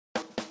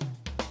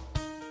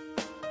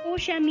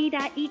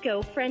Mida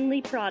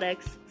Eco-Friendly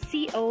Products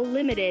Co.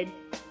 Limited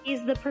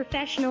is the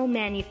professional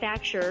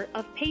manufacturer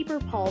of paper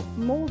pulp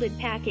molded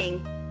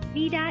packing.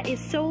 Mida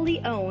is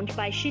solely owned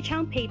by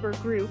ShiChang Paper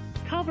Group,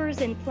 covers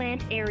an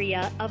plant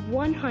area of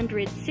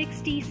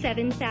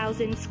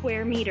 167,000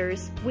 square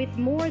meters, with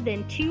more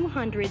than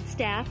 200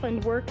 staff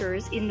and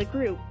workers in the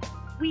group.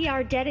 We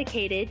are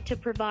dedicated to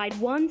provide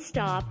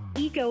one-stop,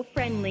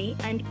 eco-friendly,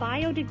 and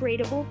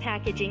biodegradable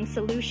packaging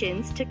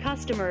solutions to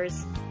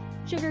customers.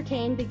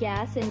 Sugarcane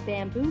bagasse and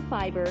bamboo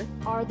fiber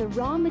are the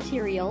raw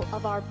material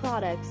of our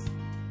products.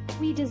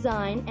 We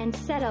design and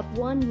set up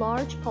one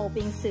large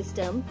pulping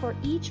system for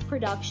each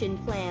production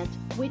plant,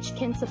 which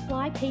can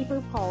supply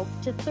paper pulp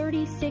to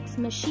 36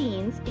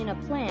 machines in a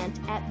plant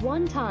at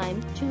one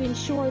time to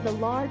ensure the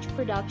large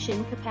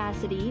production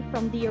capacity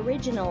from the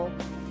original.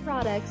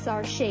 Products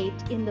are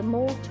shaped in the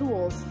mold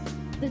tools.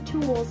 The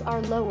tools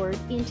are lowered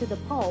into the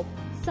pulp.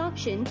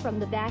 Suction from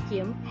the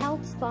vacuum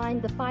helps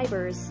bind the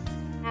fibers.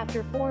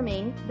 After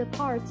forming, the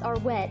parts are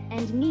wet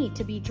and need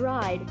to be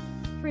dried.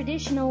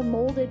 Traditional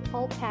molded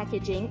pulp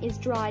packaging is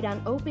dried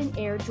on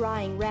open-air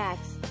drying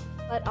racks,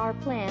 but our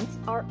plants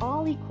are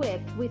all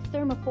equipped with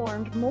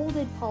thermoformed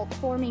molded pulp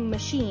forming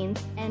machines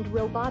and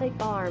robotic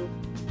arm.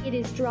 It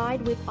is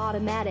dried with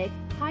automatic,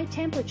 high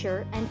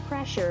temperature and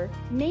pressure,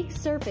 makes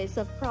surface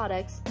of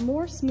products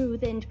more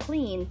smooth and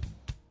clean.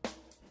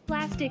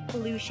 Plastic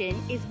pollution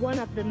is one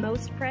of the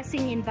most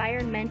pressing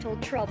environmental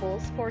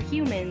troubles for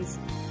humans.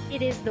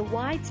 It is the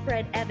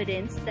widespread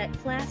evidence that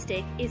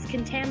plastic is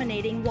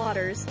contaminating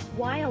waters,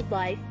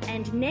 wildlife,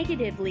 and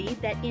negatively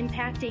that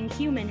impacting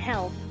human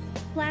health.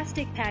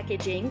 Plastic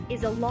packaging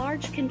is a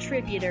large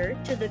contributor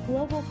to the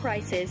global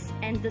crisis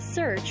and the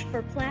search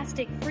for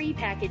plastic-free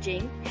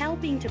packaging,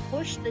 helping to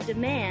push the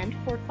demand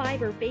for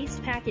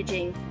fiber-based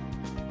packaging.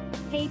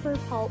 Paper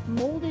pulp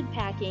molded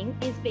packing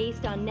is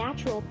based on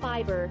natural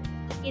fiber.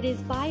 It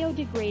is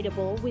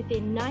biodegradable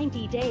within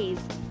 90 days.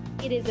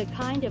 It is a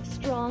kind of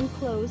strong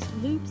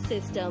closed-loop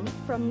system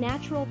from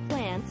natural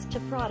plants to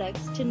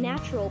products to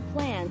natural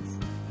plants.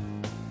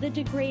 The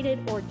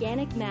degraded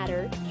organic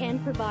matter can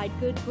provide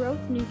good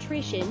growth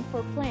nutrition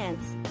for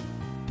plants.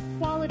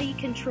 Quality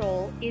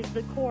control is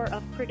the core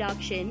of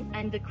production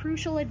and the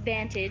crucial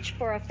advantage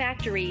for a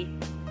factory.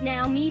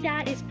 Now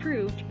Mida is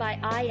proved by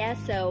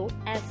ISO,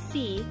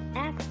 SC,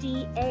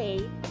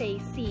 FDA,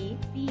 FAC,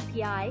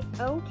 BPI,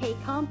 OK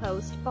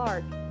Compost,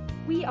 BARC.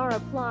 We are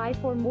apply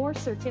for more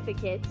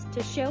certificates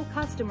to show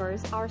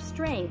customers our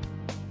strength.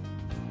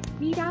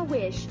 Mida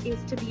wish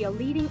is to be a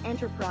leading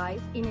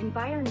enterprise in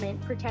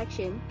environment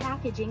protection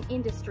packaging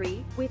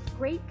industry with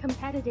great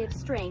competitive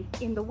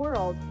strength in the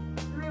world.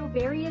 Through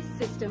various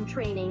system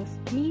trainings,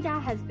 Mida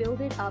has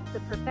built up the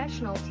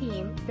professional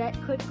team that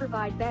could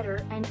provide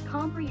better and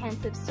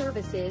comprehensive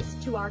services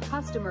to our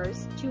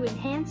customers to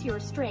enhance your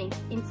strength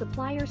in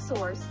supplier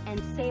source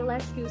and say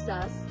less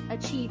excusas,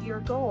 achieve your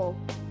goal.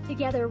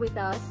 Together with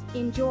us,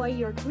 enjoy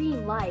your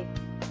green life.